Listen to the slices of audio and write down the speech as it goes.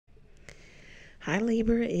Hi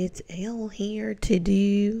Libra, it's Elle here to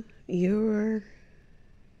do your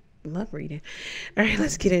love reading. All right,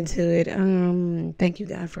 let's get into it. Thank you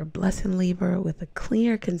God for blessing Libra with a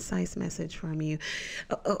clear, concise message from you.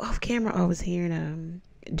 Off camera, I was hearing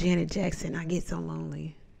Janet Jackson, I get so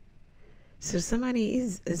lonely. So somebody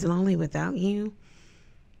is lonely without you.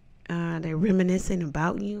 They're reminiscing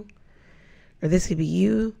about you. Or this could be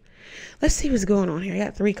you. Let's see what's going on here. I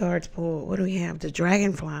got 3 cards pulled. What do we have? The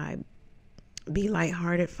Dragonfly. Be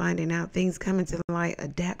lighthearted, finding out things coming to light,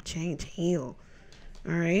 adapt, change, heal.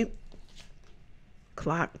 All right.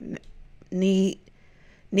 Clock, need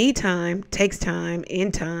time, takes time,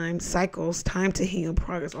 end time, cycles, time to heal,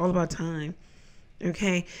 progress, all about time.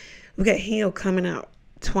 Okay. We got heal coming out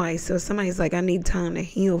twice. So somebody's like, I need time to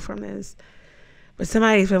heal from this. But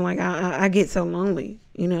somebody's feeling like, I get so lonely.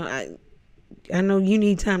 You know, I know you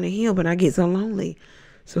need time to heal, but I get so lonely.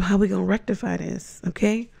 So how we going to rectify this?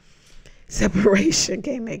 Okay. Separation,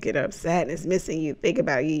 can't make it up. Sadness, missing you, think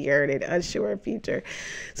about you, yearning, unsure of future.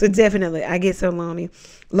 So definitely, I get so lonely.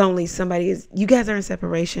 You guys are in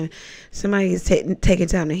separation. Somebody is taking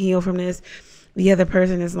time to heal from this. The other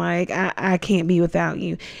person is like, I can't be without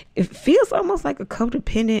you. It feels almost like a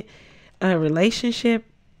codependent relationship.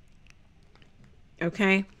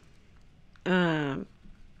 Okay.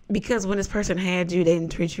 Because when this person had you, they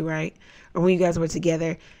didn't treat you right. Or when you guys were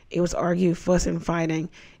together, it was argue, fussing, fighting,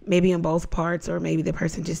 maybe on both parts, or maybe the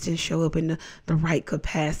person just didn't show up in the right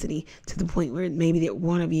capacity to the point where maybe that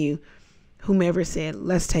one of you, whomever said,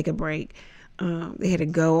 let's take a break. They had to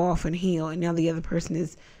go off and heal. And now the other person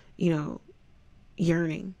is,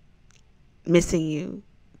 yearning, missing you,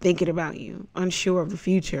 thinking about you, unsure of the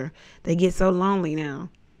future. They get so lonely now.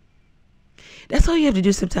 That's all you have to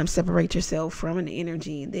do sometimes, separate yourself from an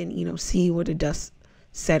energy and then, see where the dust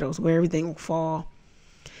settles, where everything will fall.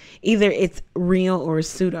 Either it's real or it's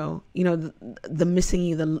pseudo. The missing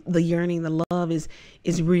you, the yearning, the love is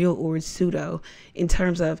real or it's pseudo in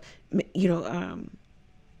terms of,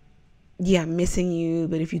 missing you.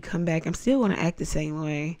 But if you come back, I'm still going to act the same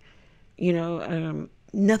way.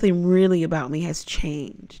 Nothing really about me has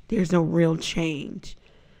changed. There's no real change.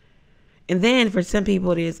 And then for some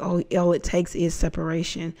people, it is all it takes is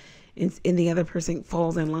separation, and the other person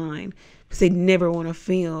falls in line because they never want to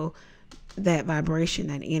feel that vibration,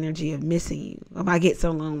 that energy of missing you. I get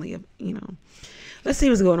so lonely, Let's see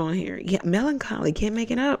what's going on here. Yeah, melancholy, can't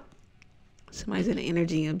make it up. Somebody's in the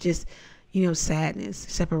energy of just, sadness,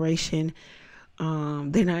 separation.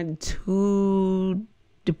 They're not too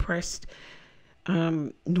depressed,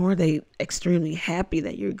 nor are they extremely happy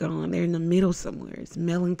that you're gone. They're in the middle somewhere. It's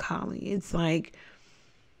melancholy. It's like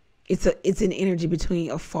it's an energy between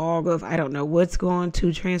a fog of I don't know what's going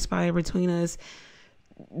to transpire between us,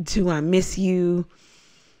 to I miss you,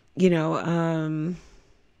 maybe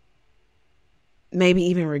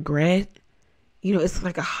even regret. It's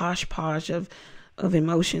like a hodgepodge of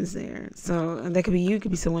emotions there. So that could be you,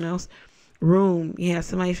 could be someone else. Room, yeah,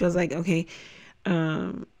 somebody feels like, okay,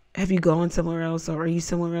 have you gone somewhere else, or are you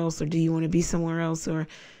somewhere else, or do you want to be somewhere else, or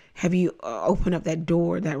have you opened up that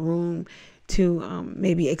door, that room to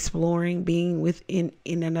maybe exploring being within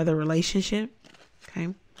another relationship?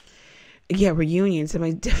 Okay. Yeah, reunion.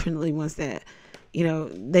 Somebody definitely wants that.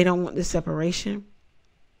 They don't want the separation.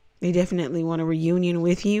 They definitely want a reunion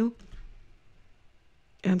with you.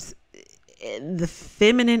 The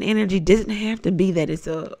feminine energy doesn't have to be that it's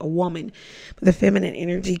a woman, but the feminine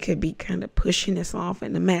energy could be kind of pushing this off,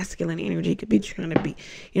 and the masculine energy could be trying to be,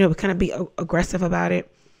 kind of be aggressive about it.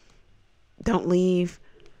 Don't leave.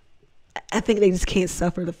 I think they just can't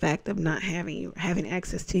suffer the fact of not having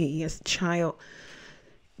access to you as a child.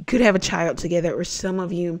 Could have a child together, or some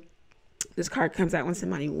of you, this card comes out when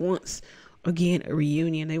somebody wants, again, a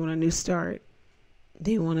reunion. They want a new start.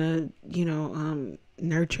 They want to,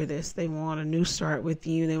 nurture this. They want a new start with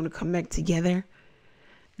you. They want to come back together.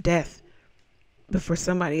 Death. But for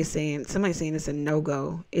somebody's saying it's a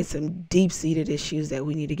no-go. It's some deep-seated issues that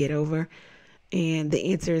we need to get over. And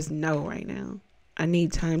the answer is no right now. I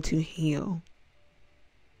need time to heal.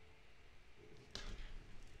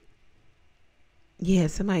 Yeah,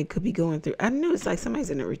 somebody could be going through, I know it's like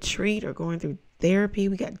somebody's in a retreat or going through therapy.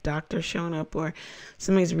 We got doctors showing up, or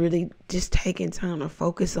somebody's really just taking time to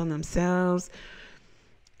focus on themselves,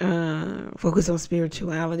 focus on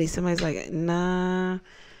spirituality. Somebody's like, nah,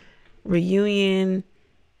 reunion,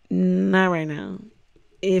 not right now,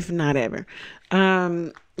 if not ever.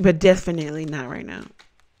 But definitely not right now.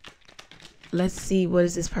 Let's see, what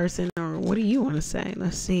is this person, or what do you want to say?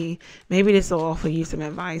 Let's see. Maybe this will offer you some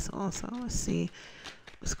advice also. Let's see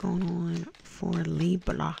what's going on for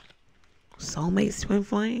Libra. Soulmates, twin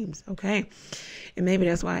flames. Okay. And maybe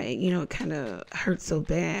that's why, it kind of hurts so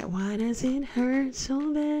bad. Why does it hurt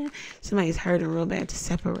so bad? Somebody's hurting real bad to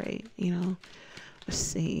separate, Let's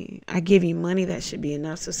see. I give you money, that should be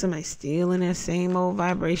enough. So somebody's still in that same old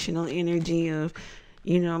vibrational energy of,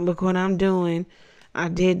 look what I'm doing. I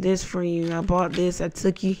did this for you. I bought this. I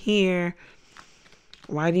took you here.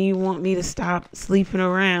 Why do you want me to stop sleeping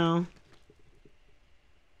around?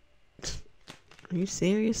 Are you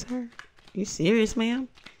serious, sir? Are you serious, ma'am?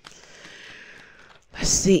 Let's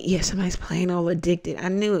see. Yeah, somebody's playing all addicted. I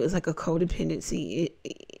knew it was like a codependency.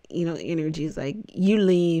 Energy is like, you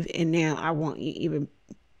leave and now I want you even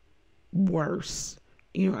worse.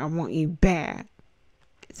 I want you back.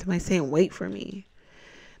 Somebody's saying, wait for me.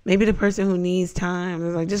 Maybe the person who needs time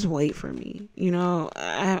is like, just wait for me.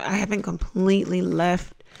 I haven't completely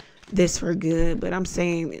left this for good, but I'm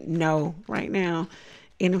saying no right now.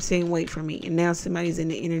 And I'm saying, wait for me. And now somebody's in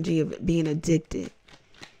the energy of being addicted.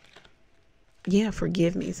 Yeah,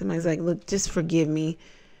 forgive me. Somebody's like, look, just forgive me.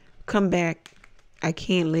 Come back. I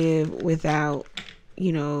can't live without,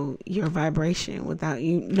 your vibration, without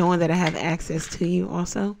you knowing that I have access to you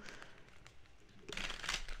also.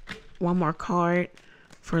 One more card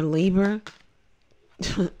for Libra.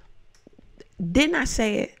 Didn't I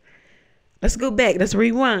say it? Let's go back. Let's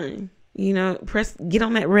rewind. Get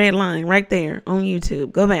on that red line right there on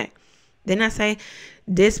YouTube. Go back. Didn't I say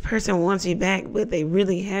this person wants you back, but they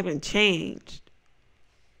really haven't changed?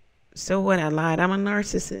 So what? I lied. I'm a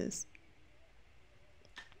narcissist.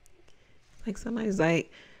 Like somebody's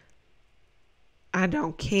like, I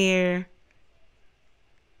don't care.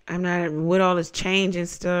 I'm not with all this change and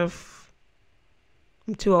stuff.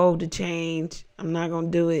 I'm too old to change. I'm not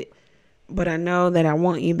going to do it. But I know that I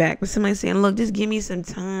want you back. But somebody's saying, look, just give me some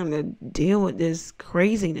time to deal with this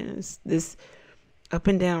craziness, this up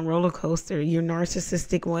and down roller coaster, your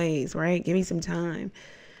narcissistic ways, right? Give me some time.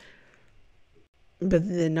 But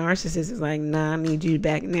the narcissist is like, nah, I need you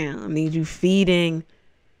back now. I need you feeding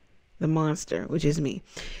the monster, which is me.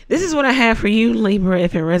 This is what I have for you, Libra.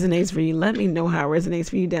 If it resonates for you, let me know how it resonates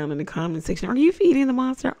for you down in the comment section. Are you feeding the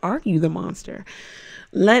monster? Are you the monster?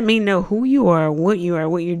 Let me know who you are, what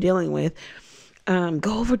you're dealing with.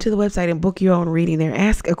 Go over to the website and book your own reading there.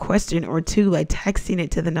 Ask a question or two by texting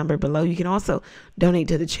it to the number below. You can also donate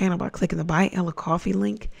to the channel by clicking the Buy Ella Coffee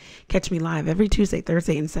link. Catch me live every Tuesday,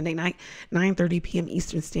 Thursday, and Sunday night, 9:30 p.m.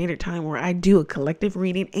 Eastern Standard Time, where I do a collective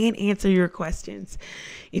reading and answer your questions.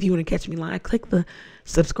 If you want to catch me live, click the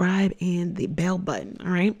subscribe and the bell button.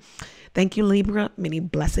 All right. Thank you, Libra. Many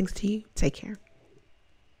blessings to you. Take care.